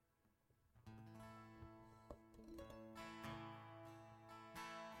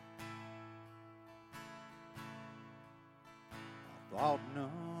thought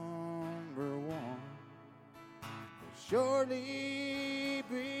number one would surely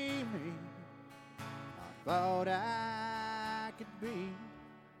be me. I thought I could be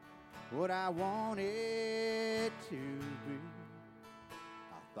what I wanted to be.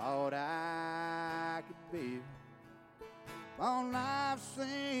 I thought I could be on life's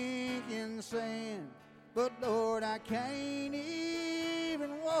sinking sand, but Lord, I can't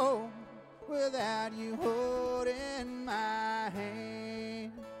even walk without you holding my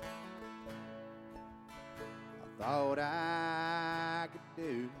hand. I thought I could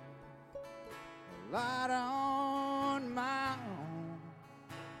do a lot on my own.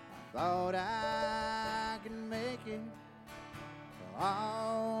 I thought I could make it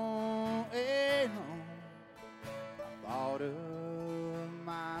all alone. I thought of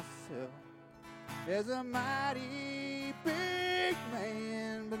myself as a mighty big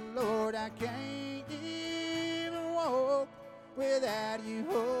man, but Lord, I can't even walk without you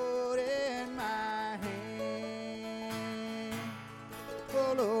holding my hand.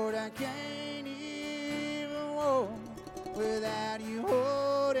 Oh Lord, I can't even walk without you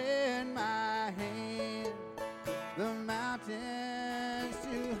holding my hand. The mountain's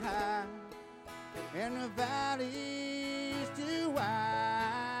too high and the valley's too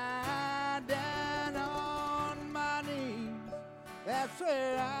wide. Down on my knees, that's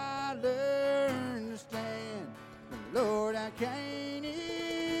where I learn to stand. But Lord, I can't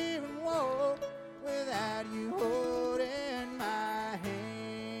even walk without you holding my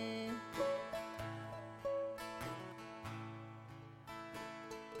hand.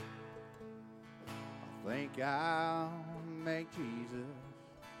 I think I'll make Jesus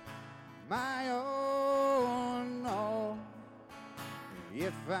my own, all.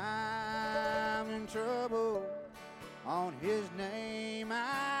 If I'm in trouble, on his name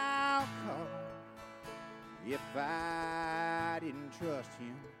I'll call. If I didn't trust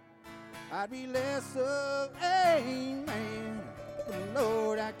him, I'd be less of a man. But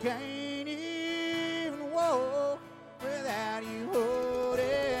Lord, I can't even walk without you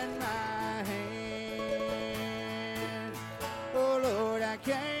holding my hand. Oh Lord, I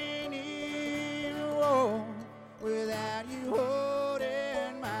can't even walk without you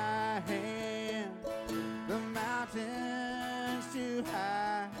holding my hand. The mountain's too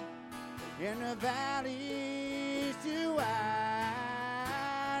high and the valley's too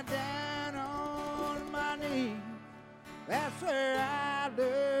wide. Down on my knees, that's where I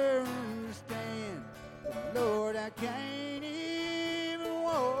learn to stand. But Lord, I can't even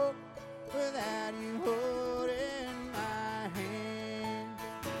walk without you holding my hand.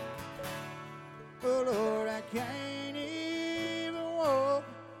 Oh Lord, I can't even walk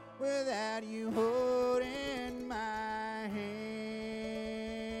without you holding my hand.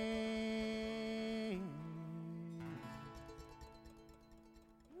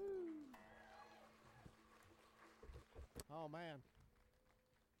 Oh man,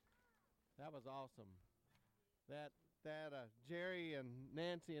 that was awesome. That Jerry and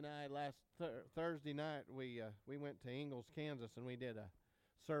Nancy and I last Thursday night we went to Ingalls, Kansas, and we did a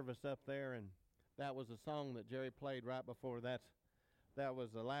service up there, and that was a song that Jerry played right before that. That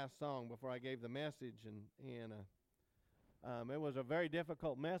was the last song before I gave the message, and it was a very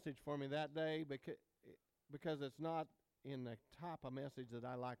difficult message for me that day because it's not in the type of message that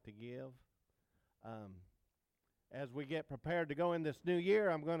I like to give. As we get prepared to go in this new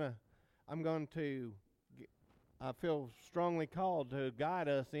year, I feel strongly called to guide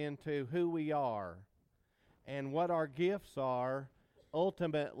us into who we are and what our gifts are,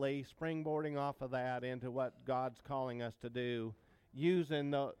 ultimately springboarding off of that into what God's calling us to do,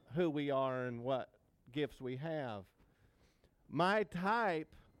 using who we are and what gifts we have. My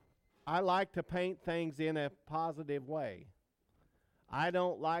type, I like to paint things in a positive way. I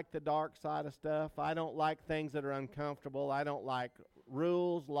don't like the dark side of stuff. I don't like things that are uncomfortable. I don't like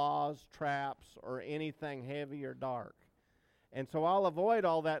rules, laws, traps, or anything heavy or dark. And so I'll avoid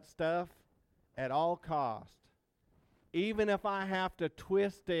all that stuff at all cost, even if I have to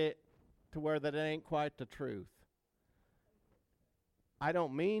twist it to where that it ain't quite the truth. I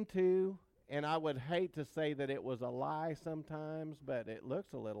don't mean to, and I would hate to say that it was a lie sometimes, but it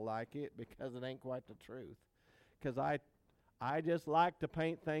looks a little like it because it ain't quite the truth. Because I just like to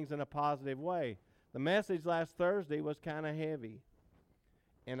paint things in a positive way. The message last Thursday was kind of heavy,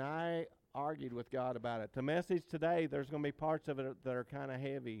 and I argued with God about it. The message today, there's going to be parts of it that are kind of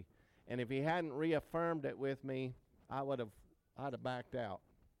heavy, and if he hadn't reaffirmed it with me, I'd have backed out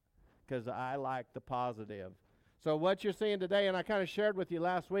because I like the positive. So what you're seeing today, and I kind of shared with you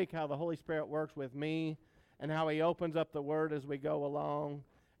last week how the Holy Spirit works with me and how he opens up the Word as we go along.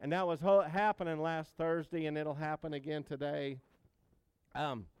 And that was happening last Thursday, and it'll happen again today.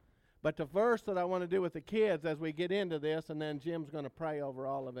 But the verse that I want to do with the kids as we get into this, and then Jim's going to pray over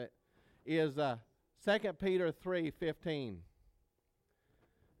all of it, is 2 Peter 3:15.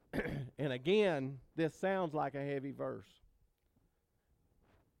 And again, this sounds like a heavy verse.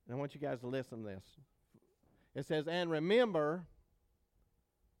 And I want you guys to listen to this. It says, "And remember,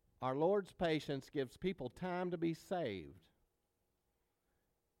 our Lord's patience gives people time to be saved."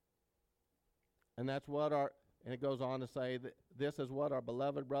 And that's what and it goes on to say that this is what our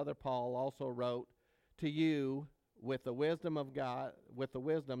beloved brother Paul also wrote to you with the wisdom of God, with the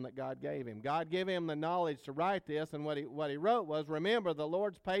wisdom that God gave him. God gave him the knowledge to write this, and what he wrote was, "Remember, the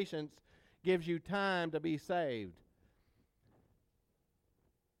Lord's patience gives you time to be saved."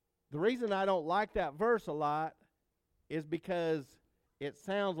 The reason I don't like that verse a lot is because it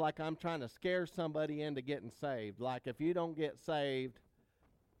sounds like I'm trying to scare somebody into getting saved. Like if you don't get saved,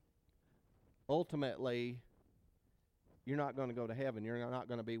 ultimately, you're not going to go to heaven. You're not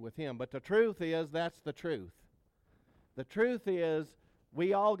going to be with him. But the truth is, that's the truth. The truth is,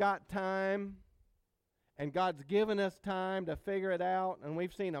 we all got time, and God's given us time to figure it out, and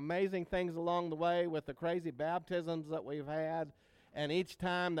we've seen amazing things along the way with the crazy baptisms that we've had, and each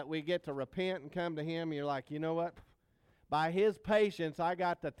time that we get to repent and come to him, you're like, you know what? By his patience, I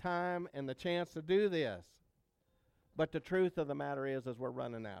got the time and the chance to do this. But the truth of the matter is we're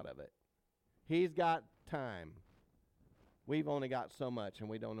running out of it. He's got time. We've only got so much, and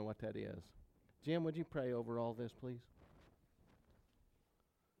we don't know what that is. Jim, would you pray over all this, please?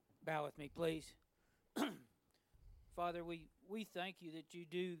 Bow with me, please. Father, we thank you that you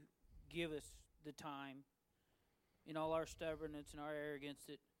do give us the time in all our stubbornness and our arrogance,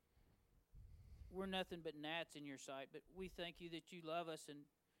 that we're nothing but gnats in your sight. But we thank you that you love us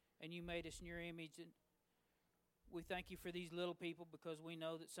and you made us in your image. And we thank you for these little people, because we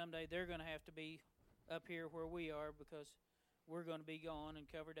know that someday they're going to have to be up here where we are, because we're going to be gone and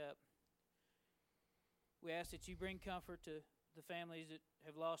covered up. We ask that you bring comfort to the families that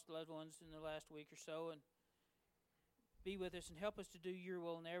have lost loved ones in the last week or so, and be with us and help us to do your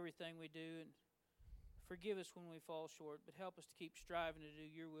will in everything we do, and forgive us when we fall short, but help us to keep striving to do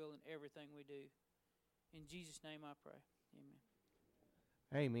your will in everything we do. In Jesus' name I pray.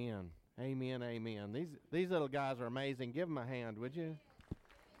 Amen. Amen. Amen. Amen. These little guys are amazing. Give them a hand, would you?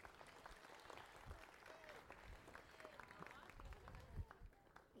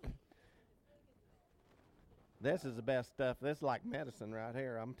 This is the best stuff. This is like medicine right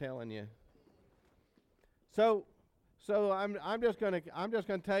here, I'm telling you. So I'm just gonna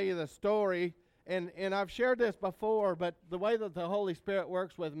tell you the story, and I've shared this before, but the way that the Holy Spirit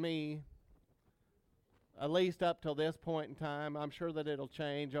works with me, at least up till this point in time, I'm sure that it'll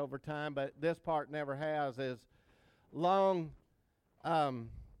change over time, but this part never has, is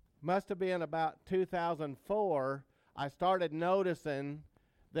must have been about 2004, I started noticing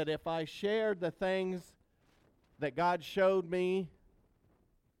that if I shared the things that God showed me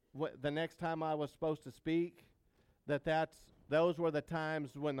the next time I was supposed to speak, those were the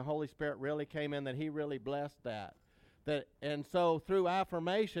times when the Holy Spirit really came in, that he really blessed that. And so through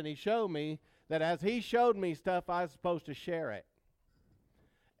affirmation, he showed me that as he showed me stuff, I was supposed to share it.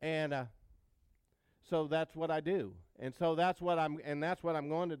 And so that's what I do. And so that's what I'm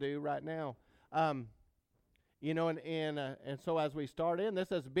going to do right now. And so as we start in, this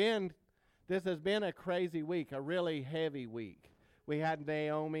has been a crazy week, a really heavy week. We had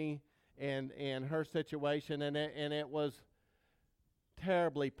Naomi and her situation, and it was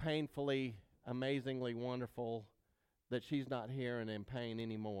terribly, painfully, amazingly wonderful that she's not here and in pain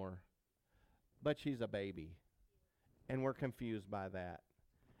anymore. But she's a baby, and we're confused by that.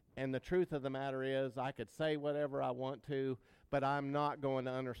 And the truth of the matter is, I could say whatever I want to, but I'm not going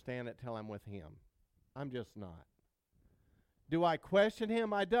to understand it till I'm with him. I'm just not. Do I question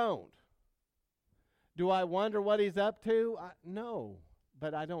him? I don't. Do I wonder what he's up to? No,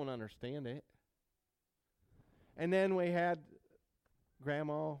 but I don't understand it. And then we had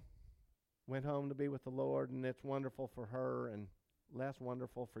Grandma went home to be with the Lord, and it's wonderful for her and less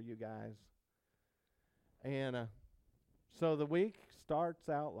wonderful for you guys. And so the week starts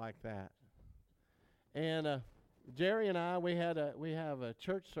out like that. And Jerry and I, we have a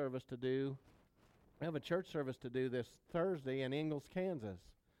church service to do. We have a church service to do this Thursday in Ingalls, Kansas.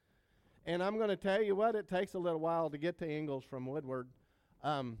 And I'm going to tell you what, it takes a little while to get to Ingalls from Woodward.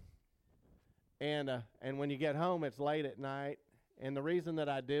 And when you get home, it's late at night. And the reason that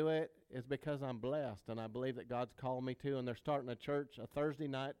I do it is because I'm blessed, and I believe that God's called me to, and they're starting a Thursday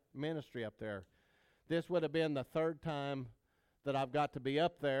night ministry up there. This would have been the third time that I've got to be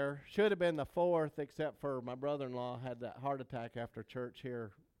up there. Should have been the fourth, except for my brother-in-law had that heart attack after church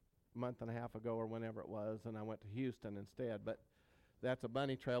here a month and a half ago or whenever it was, and I went to Houston instead. But that's a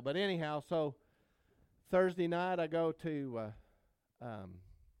bunny trail. But anyhow, so Thursday night I go to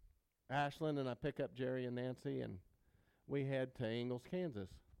Ashland, and I pick up Jerry and Nancy, and we head to Ingalls, Kansas.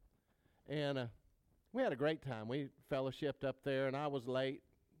 And we had a great time. We fellowshipped up there, and I was late.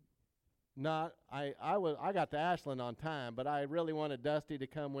 I got to Ashland on time, but I really wanted Dusty to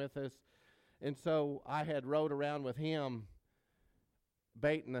come with us, and so I had rode around with him,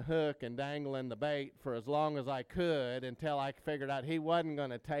 baiting the hook and dangling the bait for as long as I could until I figured out he wasn't going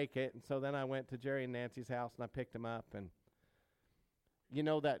to take it. And so then I went to Jerry and Nancy's house, and I picked him up. And you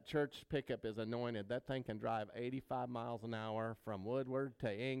know, that church pickup is anointed. That thing can drive 85 miles an hour from Woodward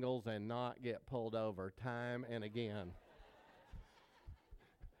to Ingalls and not get pulled over time and again.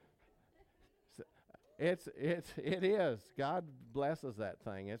 It is. God blesses that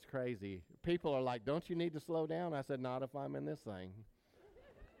thing. It's crazy. People are like, don't you need to slow down? I said, not if I'm in this thing.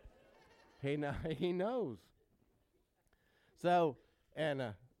 He knows. So,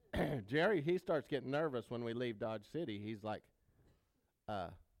 and Jerry, he starts getting nervous when we leave Dodge City. He's like,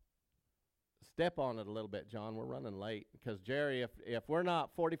 step on it a little bit, John. We're running late. Because Jerry, if we're not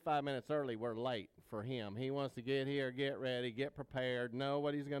 45 minutes early, we're late for him. He wants to get here, get ready, get prepared, know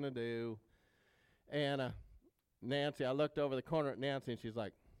what he's going to do. And Nancy, I looked over the corner at Nancy, and she's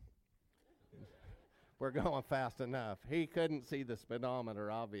like, we're going fast enough. He couldn't see the speedometer,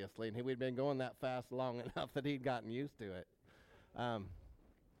 obviously, and we'd been going that fast long enough that he'd gotten used to it.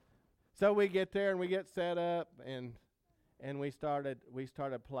 So we get there, and we get set up, and we started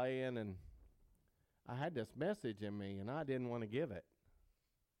playing, and I had this message in me, and I didn't want to give it.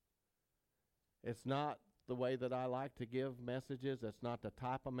 It's not the way that I like to give messages. It's not the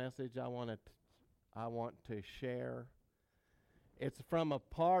type of message I want to share. It's from a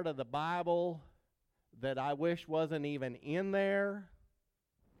part of the Bible that I wish wasn't even in there.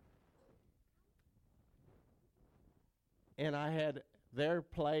 And they're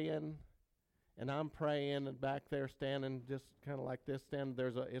playing, and I'm praying, and back there standing just kind of like this.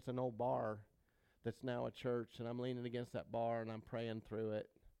 It's an old bar that's now a church, and I'm leaning against that bar, and I'm praying through it.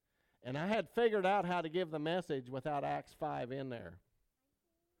 And I had figured out how to give the message without Acts 5 in there.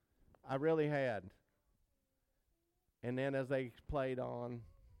 I really had. And then as they played on,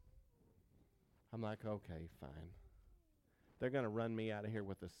 I'm like, okay, fine. They're going to run me out of here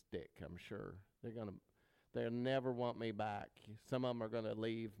with a stick, I'm sure. They'll never want me back. Some of them are going to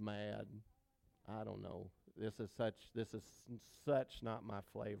leave mad. I don't know. This is such not my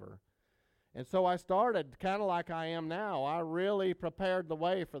flavor. And so I started kind of like I am now. I really prepared the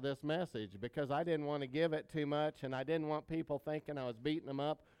way for this message because I didn't want to give it too much, and I didn't want people thinking I was beating them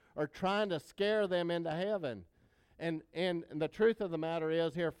up or trying to scare them into heaven. And the truth of the matter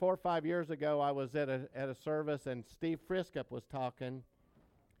is, here 4 or 5 years ago, I was at a service, and Steve Friskup was talking,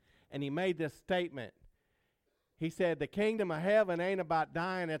 and he made this statement. He said, the kingdom of heaven ain't about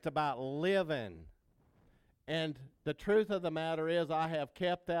dying, it's about living. And the truth of the matter is, I have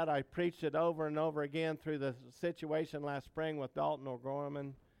kept that. I preached it over and over again through the situation last spring with Dalton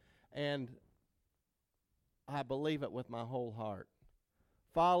O'Gorman, and I believe it with my whole heart.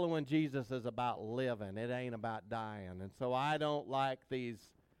 Following Jesus is about living. It ain't about dying. And so I don't like these,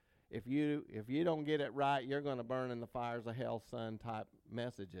 if you don't get it right, you're going to burn in the fires of hell, son, type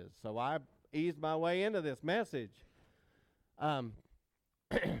messages. So I eased my way into this message. And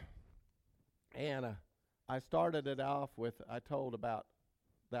I started it off with, I told about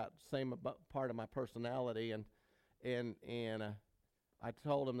that same part of my personality, and I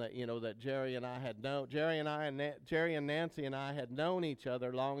told him that, that Jerry and Nancy and I had known each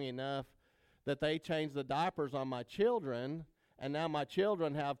other long enough that they changed the diapers on my children, and now my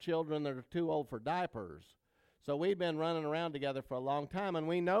children have children that are too old for diapers. So we've been running around together for a long time, and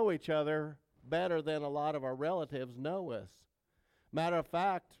we know each other better than a lot of our relatives know us. Matter of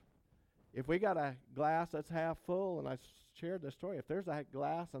fact, if we got a glass that's half full, and I shared this story, if there's a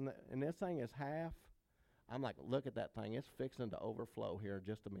glass and this thing is half, I'm like, look at that thing. It's fixing to overflow here in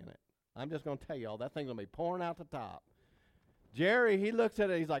just a minute. I'm just going to tell y'all, that thing's going to be pouring out the top. Jerry, he looks at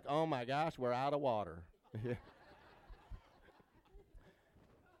it, he's like, oh my gosh, we're out of water.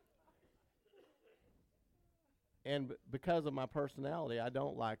 And because of my personality, I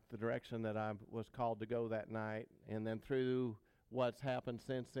don't like the direction that I was called to go that night. And then through what's happened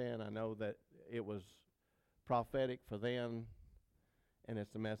since then, I know that it was prophetic for then, and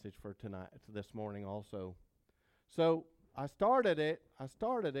it's a message for tonight, this morning also. So I started it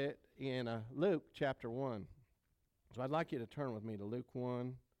in Luke chapter 1. So I'd like you to turn with me to Luke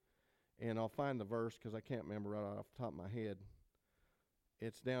 1, and I'll find the verse because I can't remember right off the top of my head.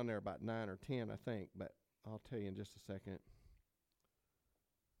 It's down there about 9 or 10, I think, but I'll tell you in just a second.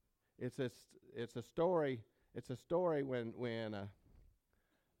 It's a story when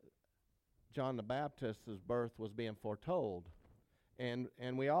John the Baptist's birth was being foretold. And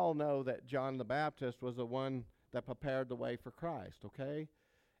we all know that John the Baptist was the one that prepared the way for Christ, okay?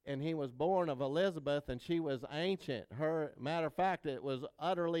 And he was born of Elizabeth, and she was ancient. Matter of fact, it was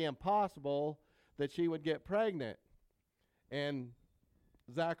utterly impossible that she would get pregnant. And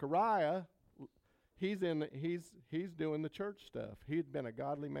Zechariah, he's doing the church stuff. He'd been a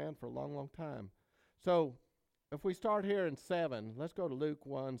godly man for a long, long time. So if we start here in 7, let's go to Luke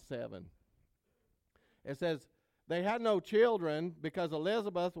 1:7. It says, they had no children because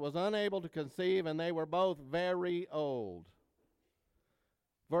Elizabeth was unable to conceive, and they were both very old.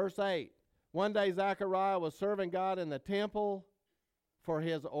 Verse 8, one day Zechariah was serving God in the temple, for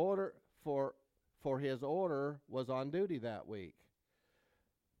his order was on duty that week,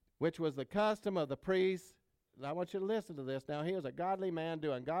 which was the custom of the priests. And I want you to listen to this. Now, he was a godly man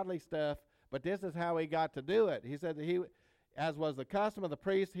doing godly stuff, but this is how he got to do it. He said that as was the custom of the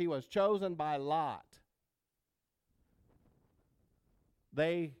priest, he was chosen by lot.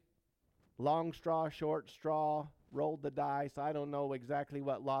 They, long straw, short straw, rolled the dice. I don't know exactly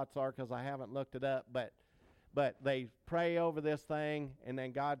what lots are because I haven't looked it up, but they pray over this thing, and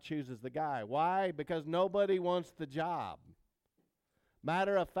then God chooses the guy. Why? Because nobody wants the job.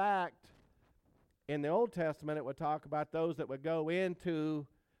 Matter of fact, in the Old Testament, it would talk about those that would go into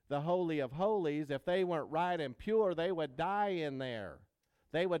the Holy of Holies. If they weren't right and pure, they would die in there.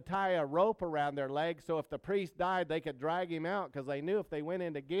 They would tie a rope around their legs, so if the priest died, they could drag him out, because they knew if they went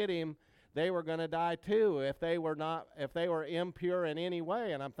in to get him, they were going to die too if they were impure in any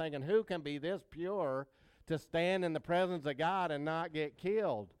way. And I'm thinking, who can be this pure to stand in the presence of God and not get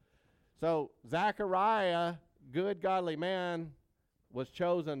killed? So Zechariah, good godly man, was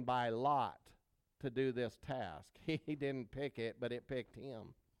chosen by Lot to do this task. He didn't pick it, but it picked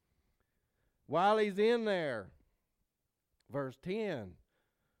him. While he's in there, verse 10,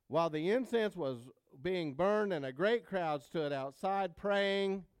 while the incense was being burned and a great crowd stood outside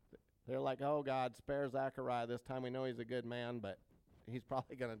praying, they're like, oh, God, spare Zechariah this time. We know he's a good man, but he's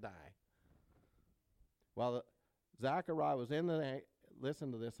probably going to die. While Zechariah was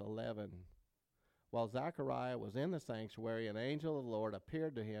listen to this, 11. While Zechariah was in the sanctuary, an angel of the Lord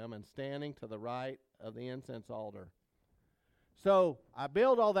appeared to him and standing to the right of the incense altar. So I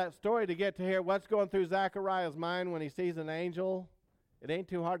build all that story to get to here. What's going through Zechariah's mind when he sees an angel? It ain't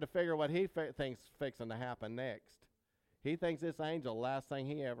too hard to figure what he thinks fixing to happen next. He thinks this angel, last thing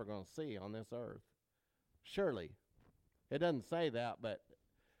he ever going to see on this earth. Surely. It doesn't say that, but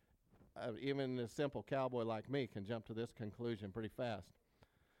even a simple cowboy like me can jump to this conclusion pretty fast.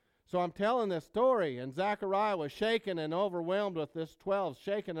 So I'm telling this story, and Zechariah was shaken and overwhelmed with this 12,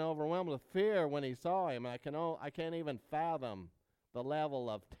 shaken and overwhelmed with fear when he saw him. I can't even fathom the level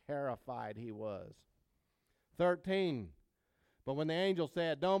of terrified he was. 13. But when the angel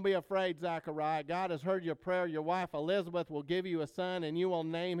said, don't be afraid, Zechariah. God has heard your prayer. Your wife Elizabeth will give you a son, and you will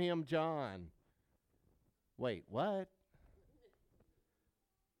name him John. Wait, what?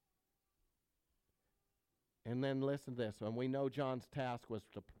 And then listen to this. And we know John's task was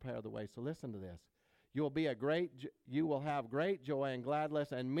to prepare the way. So listen to this. You will have great joy and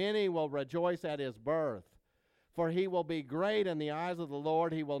gladness, and many will rejoice at his birth. For he will be great in the eyes of the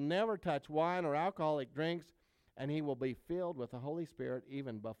Lord. He will never touch wine or alcoholic drinks, and he will be filled with the Holy Spirit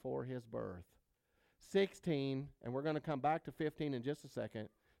even before his birth. 16, and we're going to come back to 15 in just a second.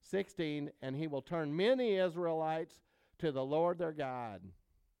 16, and he will turn many Israelites to the Lord their God.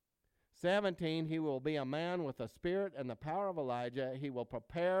 17, he will be a man with the spirit and the power of Elijah. He will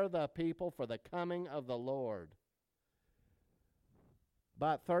prepare the people for the coming of the Lord.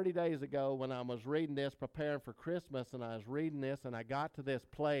 About 30 days ago, when I was reading this, preparing for Christmas, and I was reading this, and I got to this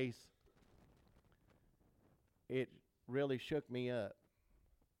place, it really shook me up.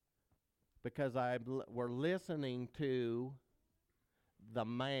 Because we're listening to the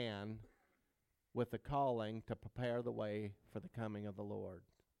man with the calling to prepare the way for the coming of the Lord.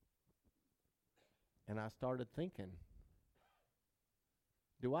 And I started thinking,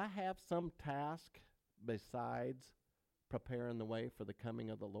 do I have some task besides preparing the way for the coming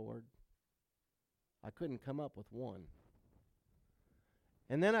of the Lord? I couldn't come up with one.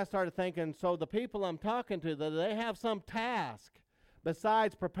 And then I started thinking, so the people I'm talking to, do they have some task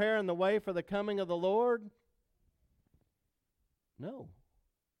besides preparing the way for the coming of the Lord? No.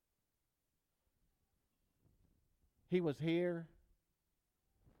 He was here,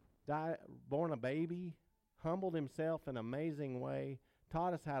 died, born a baby, humbled himself in an amazing way,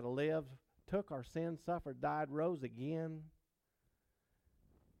 taught us how to live, took our sins, suffered, died, rose again,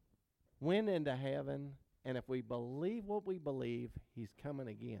 went into heaven, and if we believe what we believe, he's coming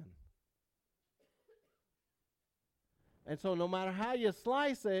again. And so no matter how you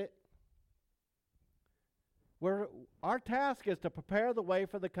slice it, Our task is to prepare the way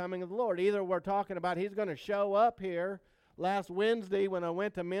for the coming of the Lord. Either we're talking about He's going to show up here. Last Wednesday when I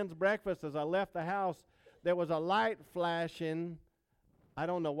went to men's breakfast, as I left the house, there was a light flashing. I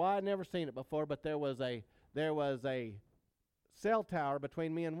don't know why I'd never seen it before, but there was a cell tower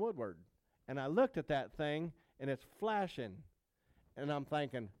between me and Woodward. And I looked at that thing, and it's flashing. And I'm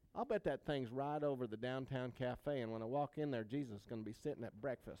thinking, I'll bet that thing's right over the downtown cafe, and when I walk in there, Jesus is going to be sitting at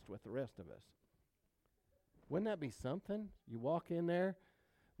breakfast with the rest of us. Wouldn't that be something? You walk in there.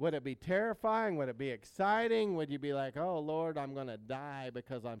 Would it be terrifying? Would it be exciting? Would you be like, oh, Lord, I'm going to die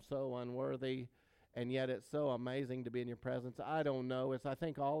because I'm so unworthy, and yet it's so amazing to be in your presence? I don't know. I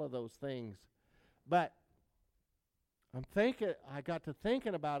think all of those things. But I got to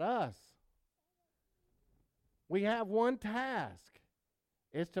thinking about us. We have one task.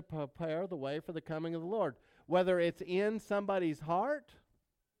 It's to prepare the way for the coming of the Lord. Whether it's in somebody's heart,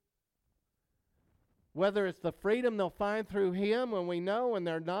 whether it's the freedom they'll find through Him when we know when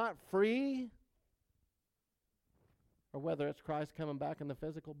they're not free, or whether it's Christ coming back in the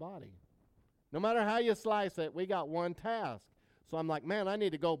physical body. No matter how you slice it, we got one task. So I'm like, man, I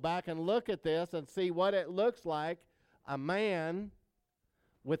need to go back and look at this and see what it looks like, a man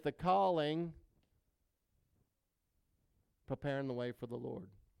with the calling, preparing the way for the Lord.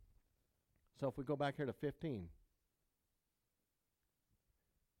 So if we go back here to 15.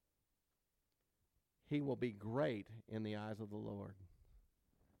 He will be great in the eyes of the Lord.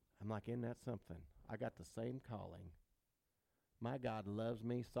 I'm like, isn't that something? I got the same calling. My God loves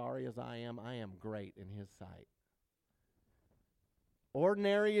me. Sorry as I am great in His sight.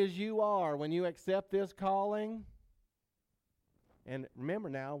 Ordinary as you are, when you accept this calling, and remember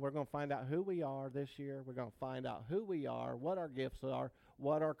now, we're going to find out who we are this year. We're going to find out who we are, what our gifts are,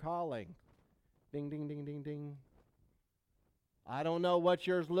 what our calling. Ding, ding, ding, ding, ding. I don't know what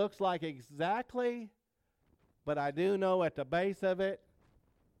yours looks like exactly, but I do know at the base of it,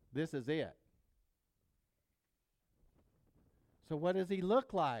 this is it. So what does He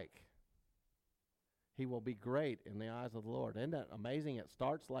look like? He will be great in the eyes of the Lord. Isn't that amazing? It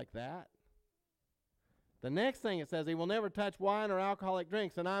starts like that. The next thing it says, He will never touch wine or alcoholic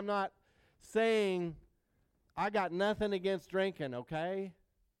drinks. And I'm not saying I got nothing against drinking, okay?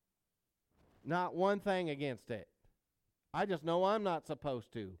 Not one thing against it. I just know I'm not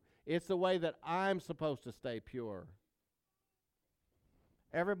supposed to. It's the way that I'm supposed to stay pure.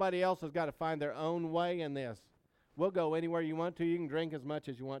 Everybody else has got to find their own way in this. We'll go anywhere you want to. You can drink as much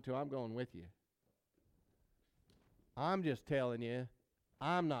as you want to. I'm going with you. I'm just telling you,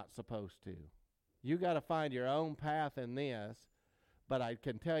 I'm not supposed to. You got to find your own path in this. But I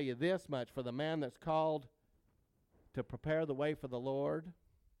can tell you this much, for the man that's called to prepare the way for the Lord,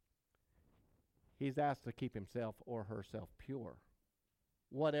 he's asked to keep himself or herself pure.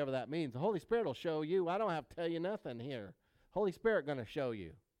 Whatever that means. The Holy Spirit will show you. I don't have to tell you nothing here. Holy Spirit going to show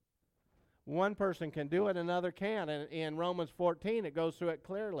you. One person can do it, another can't. And in Romans 14, it goes through it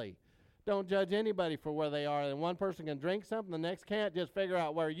clearly. Don't judge anybody for where they are. And one person can drink something, the next can't. Just figure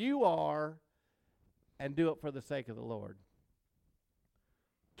out where you are and do it for the sake of the Lord.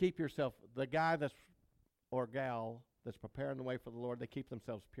 Keep yourself, the guy that's, or gal that's preparing the way for the Lord, they keep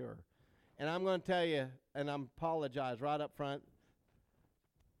themselves pure. And I'm going to tell you, and I apologize right up front,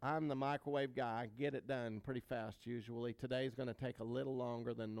 I'm the microwave guy. I get it done pretty fast usually. Today's going to take a little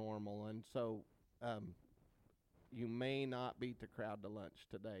longer than normal, and so you may not beat the crowd to lunch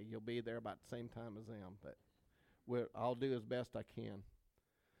today. You'll be there about the same time as them, but I'll do as best I can.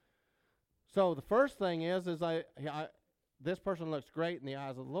 So the first thing is this person looks great in the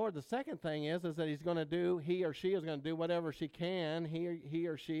eyes of the Lord. The second thing is that he or she is going to do whatever she can, he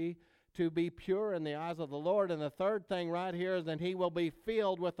or she, to be pure in the eyes of the Lord. And the third thing right here is that he will be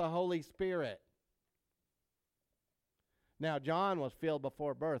filled with the Holy Spirit. Now, John was filled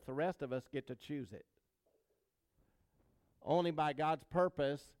before birth. The rest of us get to choose it. Only by God's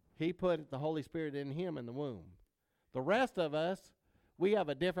purpose, He put the Holy Spirit in him in the womb. The rest of us, we have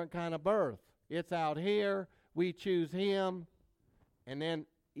a different kind of birth. It's out here. We choose Him. And then,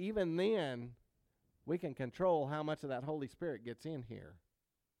 even then, we can control how much of that Holy Spirit gets in here.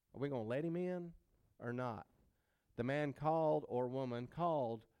 Are we going to let Him in or not? The man called or woman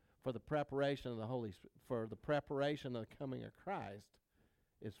called for the preparation of the for the preparation of the coming of Christ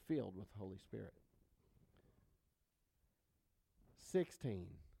is filled with the Holy Spirit. 16.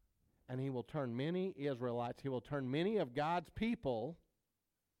 And He will turn many Israelites, He will turn many of God's people.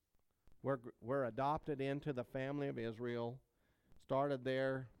 We're adopted into the family of Israel. Started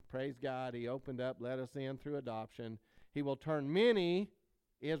there. Praise God. He opened up, let us in through adoption. He will turn many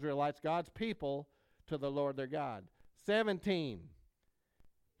Israelites, God's people, to the Lord their God. 17.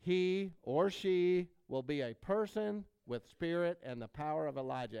 He or she will be a person with spirit and the power of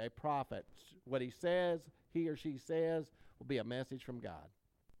Elijah, a prophet. What he says, he or she says, will be a message from God.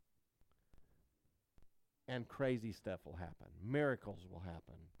 And crazy stuff will happen. Miracles will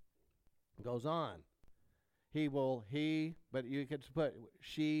happen. It goes on. But you could put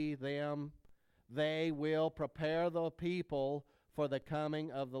she, them. They will prepare the people for the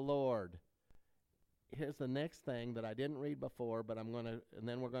coming of the Lord. Here's the next thing that I didn't read before, but and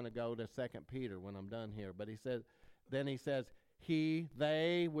then we're going to go to 2 Peter when I'm done here. But he says,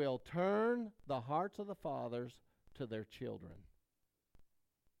 they will turn the hearts of the fathers to their children.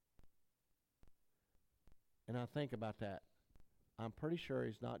 And I think about that. I'm pretty sure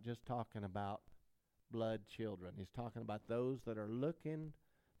he's not just talking about blood children. He's talking about those that are looking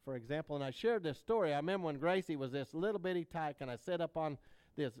for example. And I shared this story. I remember when Gracie was this little bitty tyke, and I sat up on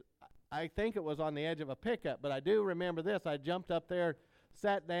this, I think it was on the edge of a pickup, but I do remember this. I jumped up there,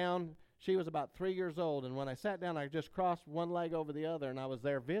 sat down. She was about 3 years old, and when I sat down, I just crossed one leg over the other, and I was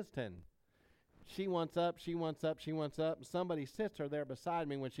there visiting. She wants up, and somebody sits her there beside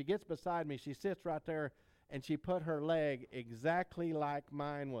me. When she gets beside me, she sits right there, and she put her leg exactly like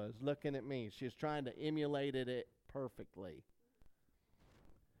mine was, looking at me. She's trying to emulate it perfectly.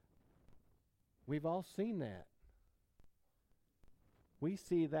 We've all seen that. We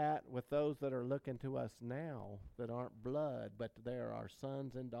see that with those that are looking to us now that aren't blood, but they are our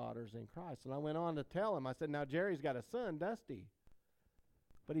sons and daughters in Christ. And I went on to tell him, I said, now Jerry's got a son, Dusty,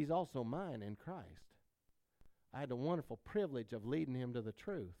 but he's also mine in Christ. I had the wonderful privilege of leading him to the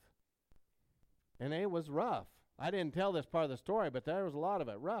truth. And it was rough. I didn't tell this part of the story, but there was a lot of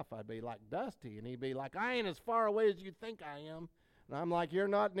it rough. I'd be like Dusty, and he'd be like, I ain't as far away as you think I am. And I'm like, you're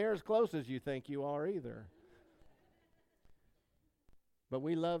not near as close as you think you are either. But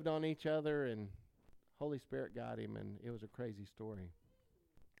we loved on each other, and Holy Spirit got him, and it was a crazy story.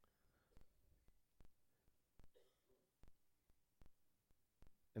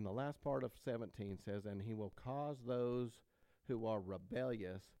 And the last part of 17 says, and he will cause those who are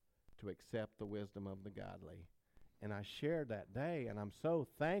rebellious to accept the wisdom of the godly. And I shared that day, and I'm so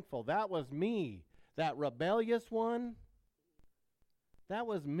thankful. That was me. That rebellious one, that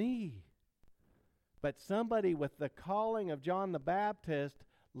was me. But somebody with the calling of John the Baptist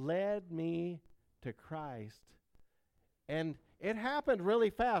led me to Christ. And it happened really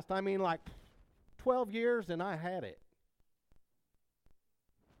fast. I mean, like 12 years, and I had it.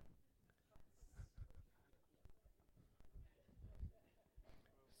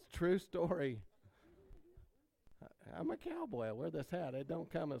 It's a true story. I'm a cowboy. I wear this hat. It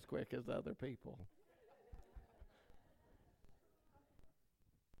don't come as quick as other people.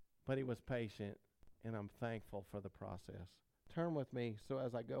 But he was patient, and I'm thankful for the process. Turn with me, so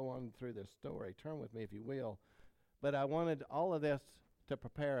as I go on through this story, turn with me if you will. But I wanted all of this to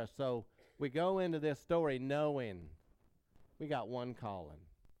prepare us. So we go into this story knowing we got one calling.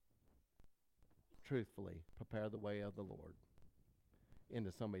 Truthfully, prepare the way of the Lord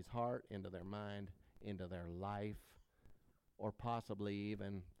into somebody's heart, into their mind, into their life, or possibly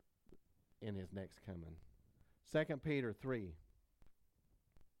even in his next coming. 2 Peter 3.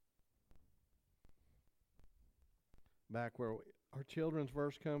 Back where our children's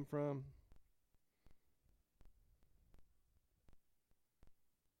verse come from.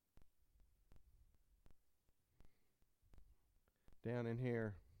 Down in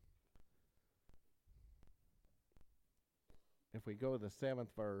here. If we go to the 7th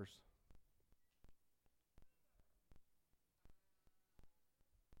verse.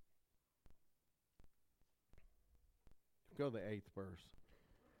 Go to the 8th verse.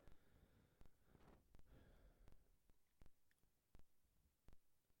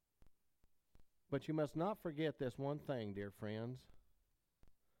 But you must not forget this one thing, dear friends.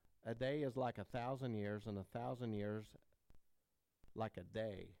 A day is like 1,000 years, and 1,000 years like a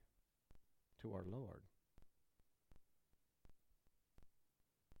day to our Lord.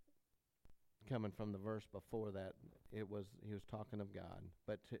 Coming from the verse before that, he was talking of God.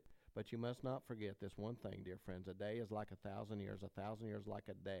 But you must not forget this one thing, dear friends. A day is like 1,000 years, 1,000 years like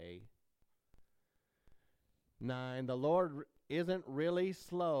a day. 9, the Lord isn't really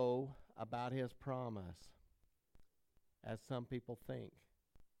slow about his promise, as some people think.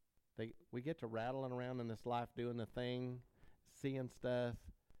 We get to rattling around in this life doing the thing, seeing stuff,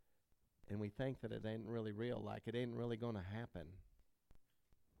 and we think that it ain't really real, like it ain't really going to happen.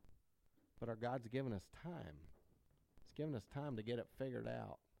 But our God's given us time. He's given us time to get it figured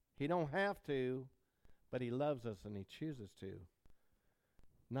out. He don't have to, but he loves us and he chooses to.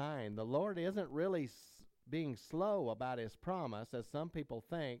 9, the Lord isn't really being slow about his promise, as some people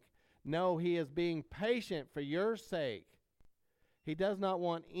think. No, he is being patient for your sake. He does not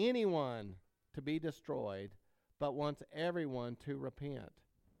want anyone to be destroyed, but wants everyone to repent.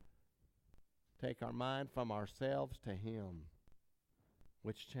 Take our mind from ourselves to Him,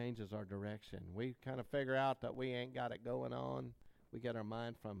 which changes our direction. We kind of figure out that we ain't got it going on. We get our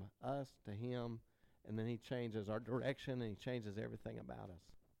mind from us to Him, and then He changes our direction, and He changes everything about us.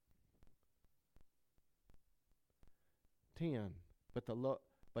 10. But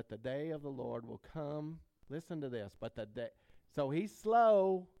the day of the Lord will come. Listen to this. So He's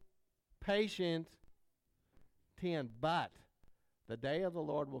slow, patient. 10. But the day of the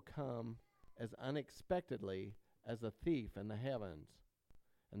Lord will come as unexpectedly as a thief in the heavens.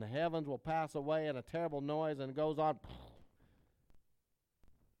 And the heavens will pass away in a terrible noise, and it goes on.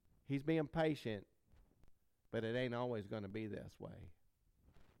 He's being patient, but it ain't always going to be this way.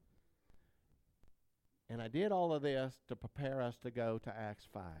 And I did all of this to prepare us to go to Acts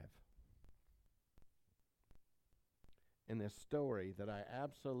 5. In this story that I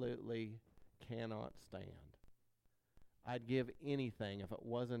absolutely cannot stand. I'd give anything if it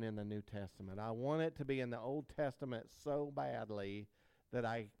wasn't in the New Testament. I want it to be in the Old Testament so badly that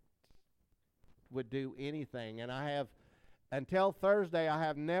I would do anything. And I have, until Thursday, I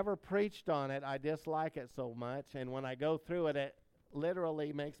have never preached on it. I dislike it so much. And when I go through it, it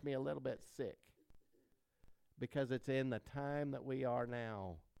literally makes me a little bit sick. Because it's in the time that we are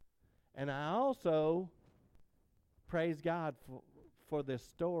now. And I also praise God for this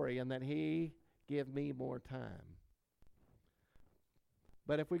story and that He give me more time.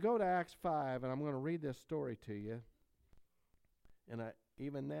 But if we go to Acts 5, and I'm going to read this story to you, and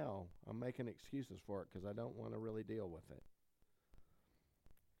even now, I'm making excuses for it because I don't want to really deal with it.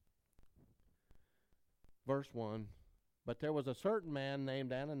 Verse 1, but there was a certain man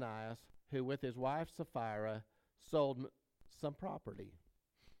named Ananias who with his wife Sapphira sold some property.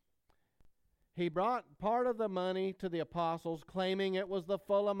 He brought part of the money to the apostles, claiming it was the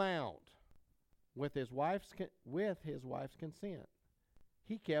full amount, with his wife's consent.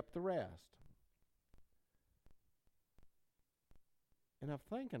 He kept the rest. And I'm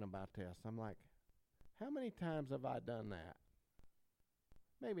thinking about this. I'm like, how many times have I done that?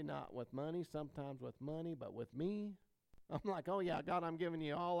 Maybe not with money, sometimes with money, but with me, I'm like, oh yeah, God, I'm giving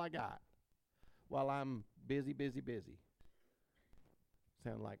you all I got while I'm busy.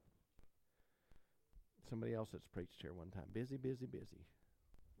 Sound like somebody else that's preached here one time. Busy.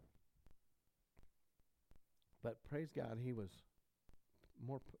 But praise God, He was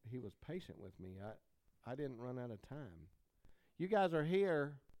patient with me. I didn't run out of time. You guys are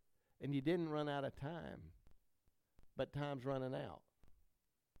here, and you didn't run out of time, but time's running out.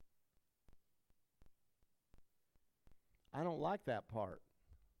 I don't like that part,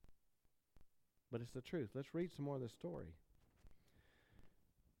 but it's the truth. Let's read some more of this story.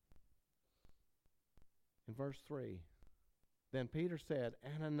 In verse 3, then Peter said,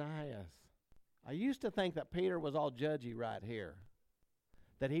 Ananias. I used to think that Peter was all judgy right here,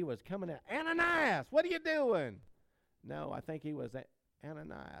 that he was coming out, Ananias, what are you doing? No, I think he was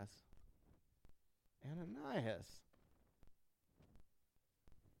Ananias. Ananias.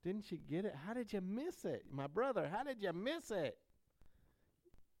 Didn't you get it? How did you miss it? My brother, how did you miss it?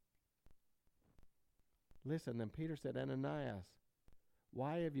 Listen, then Peter said, Ananias,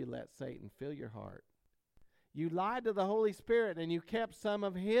 why have you let Satan fill your heart? You lied to the Holy Spirit and you kept some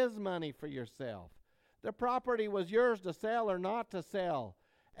of His money for yourself. The property was yours to sell or not to sell,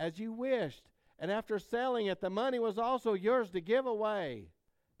 as you wished. And after selling it, the money was also yours to give away.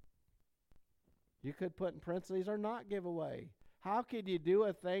 You could put in parentheses or not give away. How could you do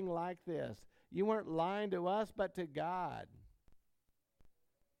a thing like this? You weren't lying to us, but to God.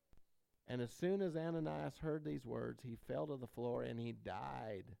 And as soon as Ananias heard these words, he fell to the floor and he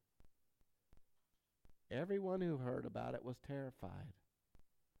died. Everyone who heard about it was terrified.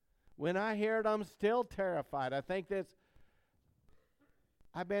 When I hear it, I'm still terrified. I think this,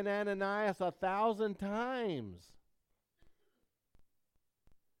 I've been Ananias 1,000 times.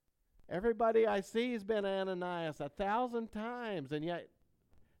 Everybody I see has been Ananias 1,000 times, and yet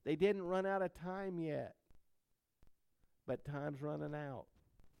they didn't run out of time yet. But time's running out.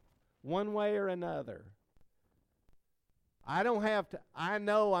 One way or another. I don't have to, I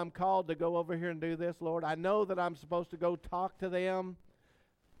know I'm called to go over here and do this, Lord. I know that I'm supposed to go talk to them,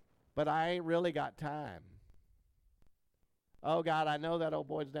 but I ain't really got time. Oh, God, I know that old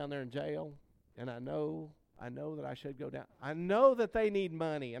boy's down there in jail, and I know that I should go down. I know that they need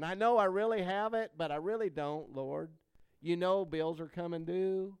money, and I know I really have it, but I really don't, Lord. You know bills are coming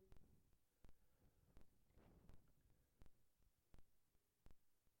due.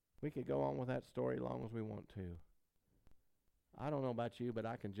 We could go on with that story as long as we want to. I don't know about you, but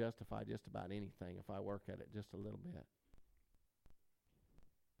I can justify just about anything if I work at it just a little bit.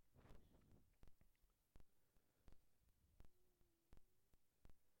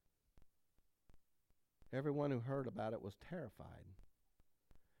 Everyone who heard about it was terrified.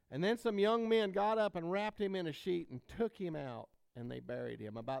 And then some young men got up and wrapped him in a sheet and took him out, and they buried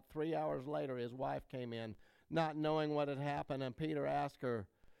him. About 3 hours later, his wife came in, not knowing what had happened, and Peter asked her,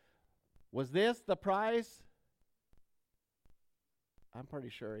 "Was this the price?" I'm pretty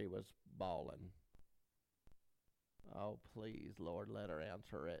sure he was bawling. Oh, please, Lord, let her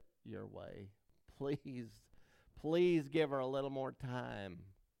answer it your way. Please give her a little more time.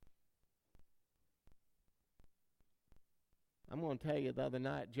 I'm going to tell you, the other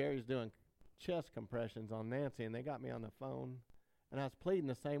night, Jerry's doing chest compressions on Nancy, and they got me on the phone, and I was pleading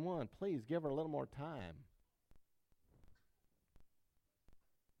the same one. Please give her a little more time.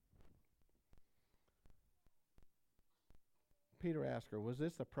 Peter asked her, "Was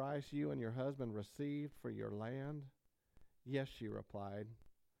this the price you and your husband received for your land?" "Yes," she replied.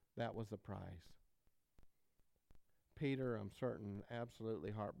 "That was the price." Peter, I'm certain,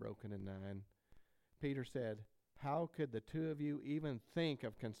 absolutely heartbroken and dying. Peter said, "How could the two of you even think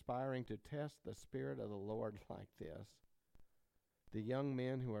of conspiring to test the Spirit of the Lord like this? The young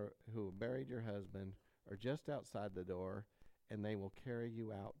men who buried your husband are just outside the door, and they will carry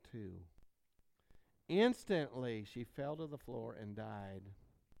you out too." Instantly, she fell to the floor and died.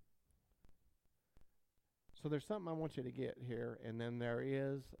 So there's something I want you to get here, and then there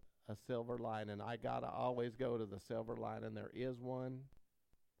is a silver lining. I got to always go to the silver lining. There is one.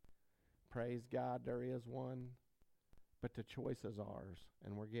 Praise God, there is one. But the choice is ours,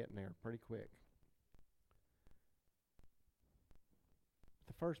 and we're getting there pretty quick.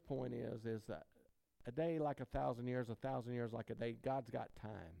 The first point is that a day like 1,000 years, 1,000 years like a day. God's got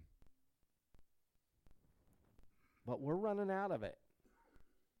time. But we're running out of it,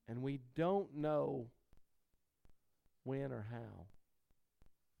 and we don't know when or how.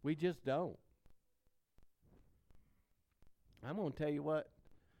 We just don't. I'm going to tell you what,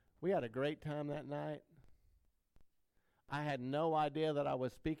 we had a great time that night. I had no idea that I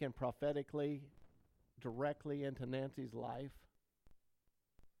was speaking prophetically directly into Nancy's life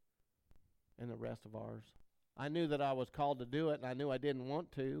and the rest of ours. I knew that I was called to do it, and I knew I didn't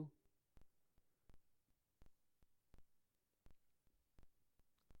want to.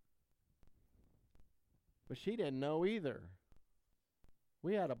 But she didn't know either.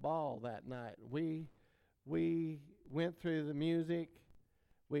 We had a ball that night. We went through the music.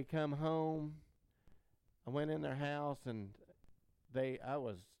 We come home. I went in their house, and I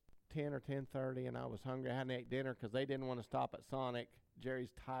was 10 or 10:30, and I was hungry. I hadn't ate dinner because they didn't want to stop at Sonic.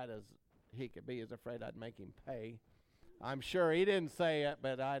 Jerry's tight as he could be. He's afraid I'd make him pay. I'm sure he didn't say it,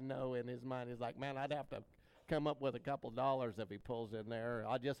 but I know in his mind, he's like, "Man, I'd have to come up with a couple dollars if he pulls in there.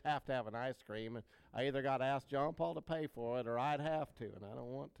 I'll just have to have an ice cream. And I either got to ask John Paul to pay for it, or I'd have to, and I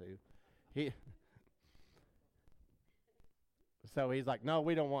don't want to." So he's like, "No,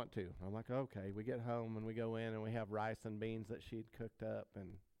 we don't want to." I'm like, "Okay." We get home, and we go in, and we have rice and beans that she'd cooked up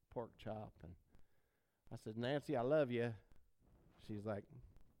and pork chop. And I said, "Nancy, I love you." She's like,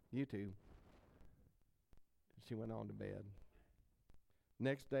 "You too." She went on to bed.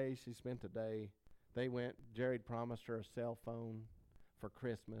 Next day, she spent the day. Jared promised her a cell phone for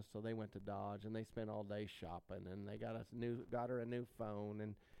Christmas, so they went to Dodge, and they spent all day shopping, and they got her a new phone,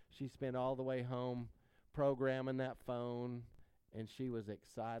 and she spent all the way home programming that phone, and she was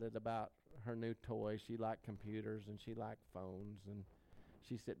excited about her new toy. She liked computers, and she liked phones, and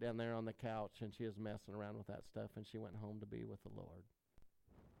she sat down there on the couch, and she was messing around with that stuff, and she went home to be with the Lord.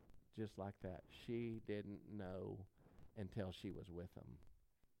 Just like that. She didn't know until she was with him.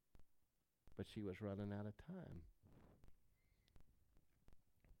 But she was running out of time.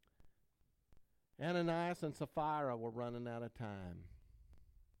 Ananias and Sapphira were running out of time.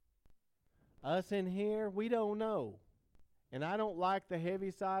 Us in here, we don't know. And I don't like the heavy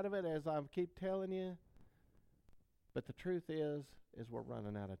side of it, as I keep telling you. But the truth is we're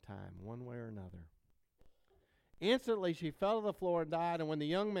running out of time, one way or another. Instantly she fell to the floor and died, and when the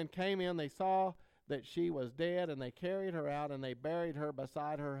young men came in, they saw that she was dead, and they carried her out, and they buried her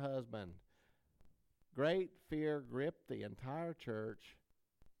beside her husband. Great fear gripped the entire church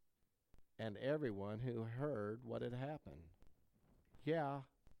and everyone who heard what had happened. Yeah.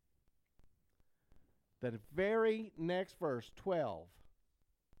 The very next verse, 12.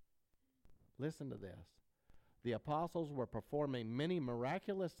 Listen to this. The apostles were performing many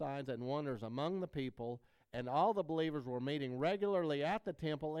miraculous signs and wonders among the people, and all the believers were meeting regularly at the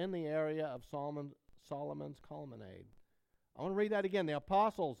temple in the area of Solomon's colonnade. I want to read that again. The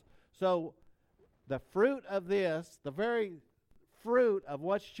apostles. So the fruit of this, the very fruit of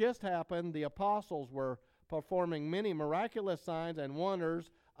what's just happened, the apostles were performing many miraculous signs and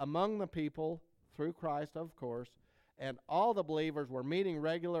wonders among the people, through Christ, of course, and all the believers were meeting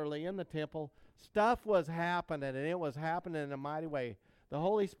regularly in the temple. Stuff was happening, and it was happening in a mighty way. The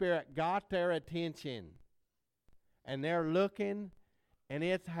Holy Spirit got their attention, and they're looking, and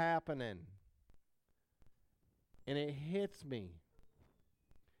it's happening. And it hits me.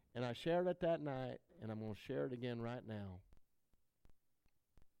 And I shared it that night, and I'm going to share it again right now.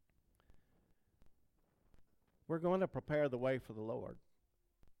 We're going to prepare the way for the Lord.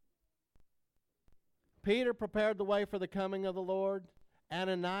 Peter prepared the way for the coming of the Lord.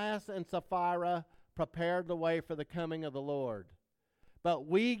 Ananias and Sapphira prepared the way for the coming of the Lord. But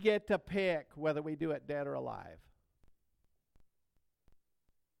we get to pick whether we do it dead or alive.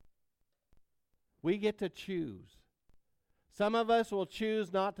 We get to choose. Some of us will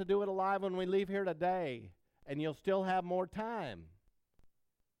choose not to do it alive when we leave here today, and you'll still have more time.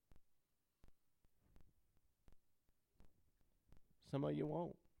 Some of you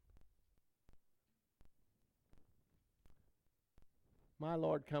won't. My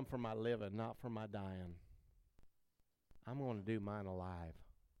Lord, come for my living, not for my dying. I'm going to do mine alive.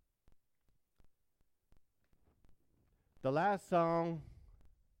 The last song,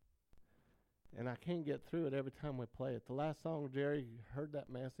 and I can't get through it every time we play it. The last song, Jerry heard that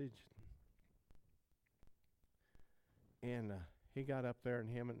message, and he got up there, and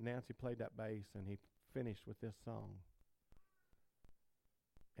him and Nancy played that bass, and he finished with this song.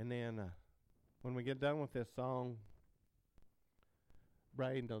 And then when we get done with this song,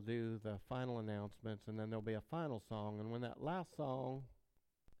 Braden will do the final announcements, and then there'll be a final song. And when that last song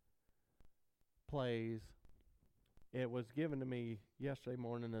plays, it was given to me yesterday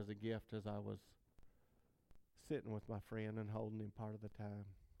morning as a gift as I was sitting with my friend and holding him part of the time.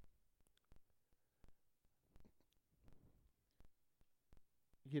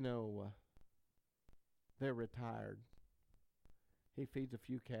 You know, they're retired. He feeds a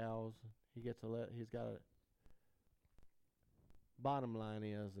few cows. He's got a. Bottom line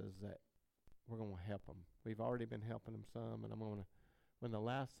is that we're going to help him. We've already been helping him some, and when the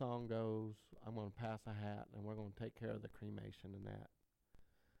last song goes, I'm going to pass a hat, and we're going to take care of the cremation and that.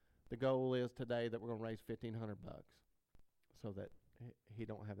 The goal is today that we're going to raise $1,500 so that he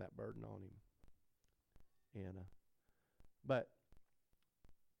don't have that burden on him. And but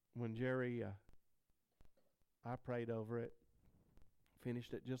when Jerry, I prayed over it,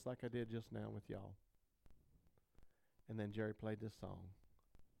 finished it just like I did just now with y'all. And then Jerry played this song.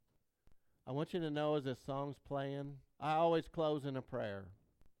 I want you to know as this song's playing, I always close in a prayer.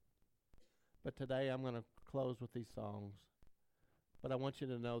 But today I'm going to close with these songs. But I want you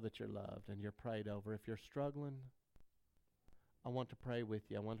to know that you're loved and you're prayed over. If you're struggling, I want to pray with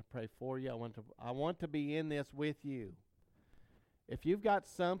you. I want to pray for you. I want to be in this with you. If you've got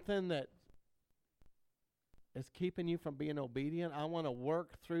something that is keeping you from being obedient, I want to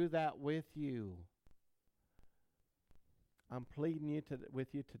work through that with you. I'm pleading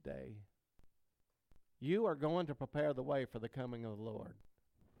with you today. You are going to prepare the way for the coming of the Lord.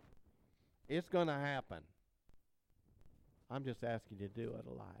 It's going to happen. I'm just asking you to do it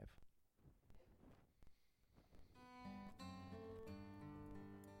alive.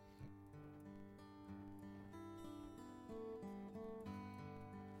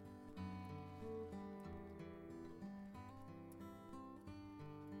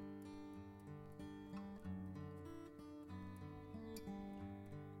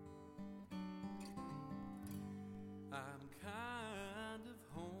 I'm kind of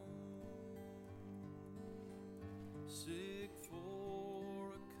homesick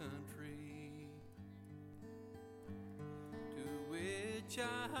for a country to which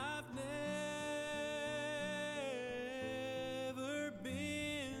I've never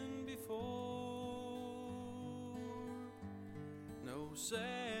been before. No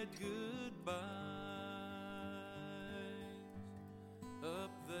sad goodbyes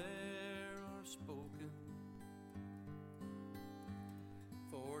up there are spoken.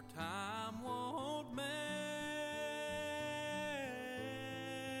 For time won't matter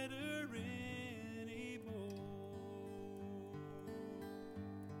anymore.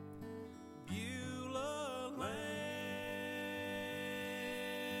 Beulah land,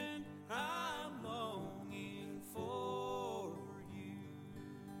 I'm longing for you.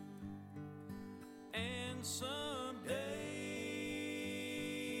 And someday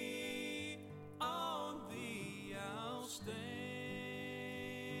on thee I'll stand.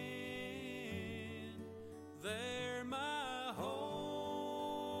 There my home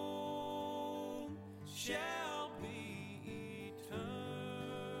shall be eternal.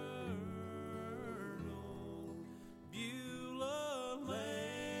 Beulah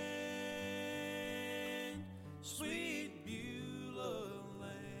land, sweet Beulah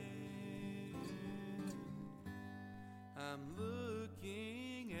land.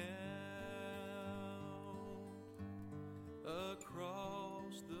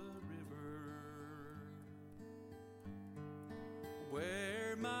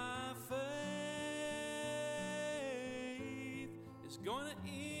 gonna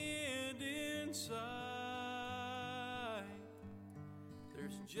end inside.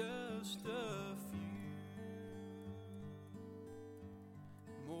 There's just a few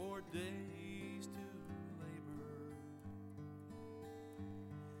more days to labor,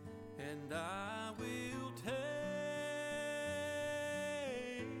 and I will take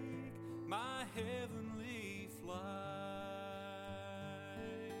my heavenly flight.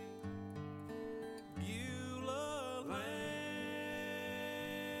 Beulah land,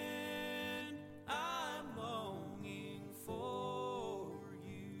 I'm longing for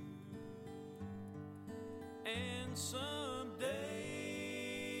you, and someday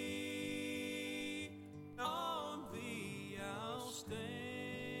on thee I'll stand.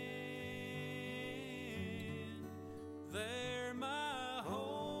 There my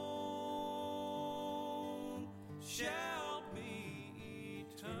home shall be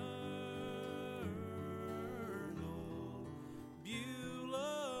eternal.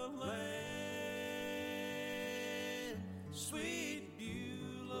 Beulah land, sweet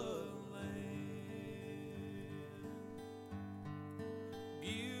Beulah land.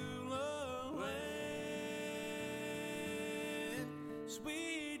 Beulah land,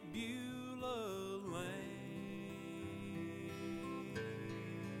 sweet Beulah land.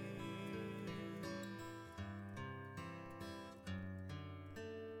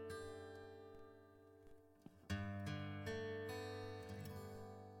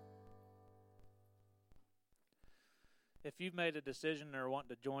 If you've made a decision or want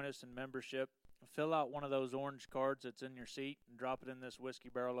to join us in membership, fill out one of those orange cards that's in your seat and drop it in this whiskey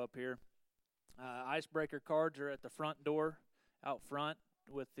barrel up here. Icebreaker cards are at the front door out front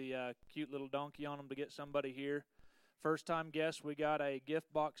with the cute little donkey on them to get somebody here. First-time guests, we got a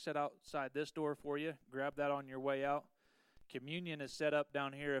gift box set outside this door for you. Grab that on your way out. Communion is set up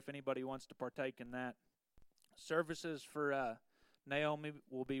down here if anybody wants to partake in that. Services for Naomi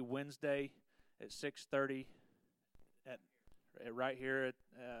will be Wednesday at 6:30 at right here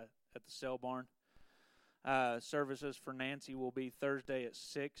at the cell barn. Services for Nancy will be Thursday at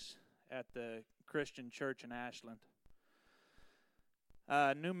 6 at the Christian Church in Ashland.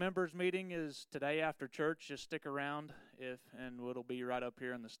 New members meeting is today after church. Just stick around and it'll be right up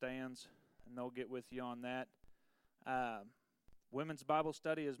here in the stands, and they'll get with you on that. Women's Bible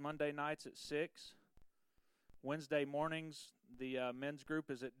study is Monday nights at 6. Wednesday mornings, the men's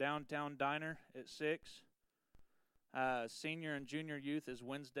group is at Downtown Diner at 6. Senior and junior youth is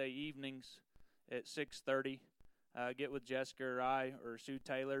Wednesday evenings at 6:30. Get with Jessica or I or Sue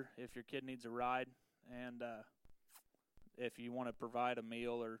Taylor if your kid needs a ride, and if you want to provide a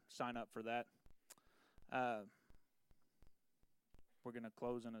meal or sign up for that. We're going to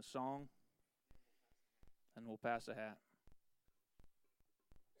close in a song, and we'll pass a hat.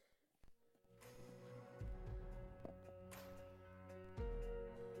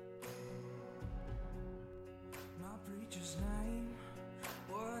 My preacher's name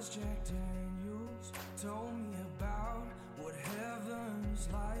was Jack Daniels. Told me about what heaven's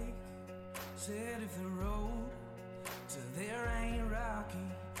like. Said if the road to there ain't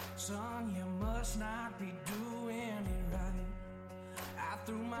rocky, son, you must not be doing it right. I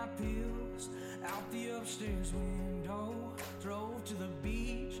threw my pills out the upstairs window, drove to the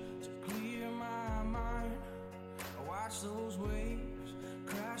beach to clear my mind. I watched those waves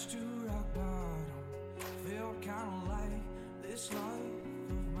crash to rock bottom. Felt kinda like this life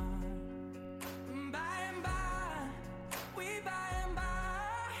of mine. By and by, by and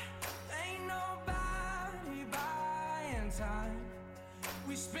by, ain't nobody buying time.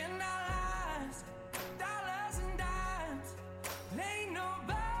 We spend our lives, dollars and dimes, ain't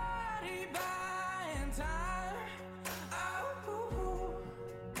nobody buying time. Oh,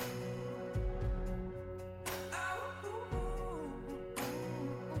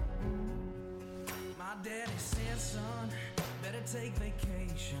 my daddy said, son, better take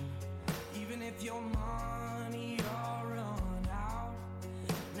vacation, even if your money all run out.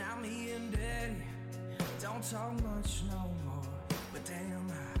 Now me and daddy don't talk much no more, but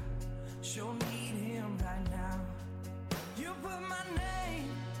damn, I sure need him right now. You put my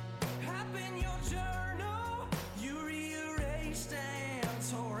name up in your journal, you rearranged and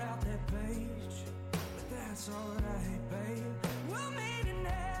tore out that page, but that's alright, babe. We'll meet in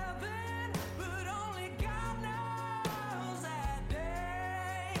heaven, but only God knows that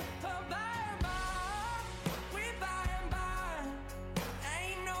day. Oh, by and by,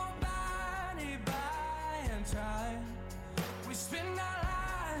 ain't nobody buying time. We spend our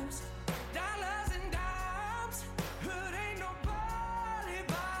lives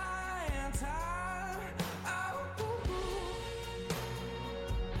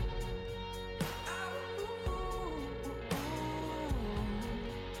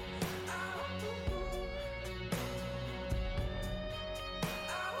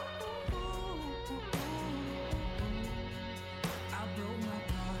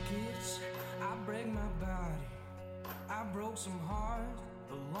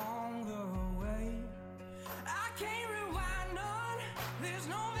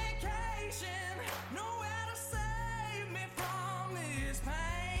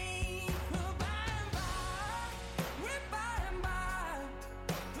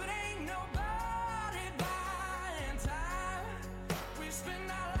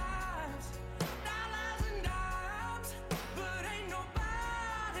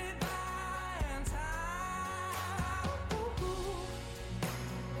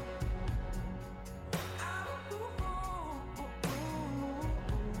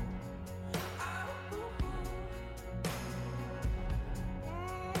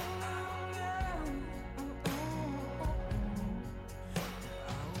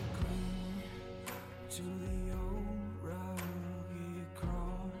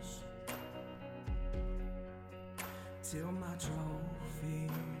till my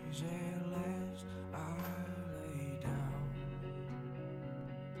trophies at last are laid down.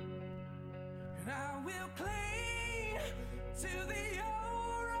 And I will cling to the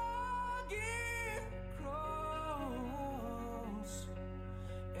old rugged cross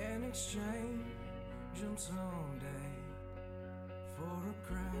and exchange them someday for a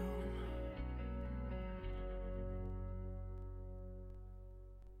crown.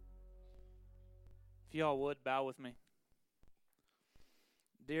 If y'all would, bow with me.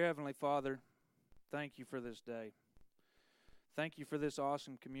 Dear Heavenly Father, thank you for this day. Thank you for this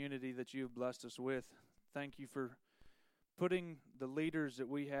awesome community that you have blessed us with. Thank you for putting the leaders that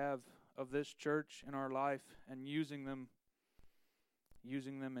we have of this church in our life and using them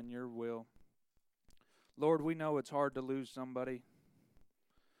in your will. Lord, we know it's hard to lose somebody,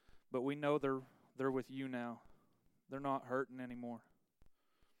 but we know they're with you now. They're not hurting anymore.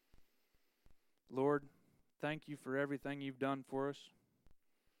 Lord, thank you for everything you've done for us.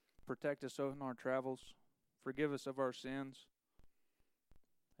 Protect us on our travels. Forgive us of our sins.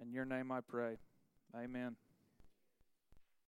 In your name I pray. Amen.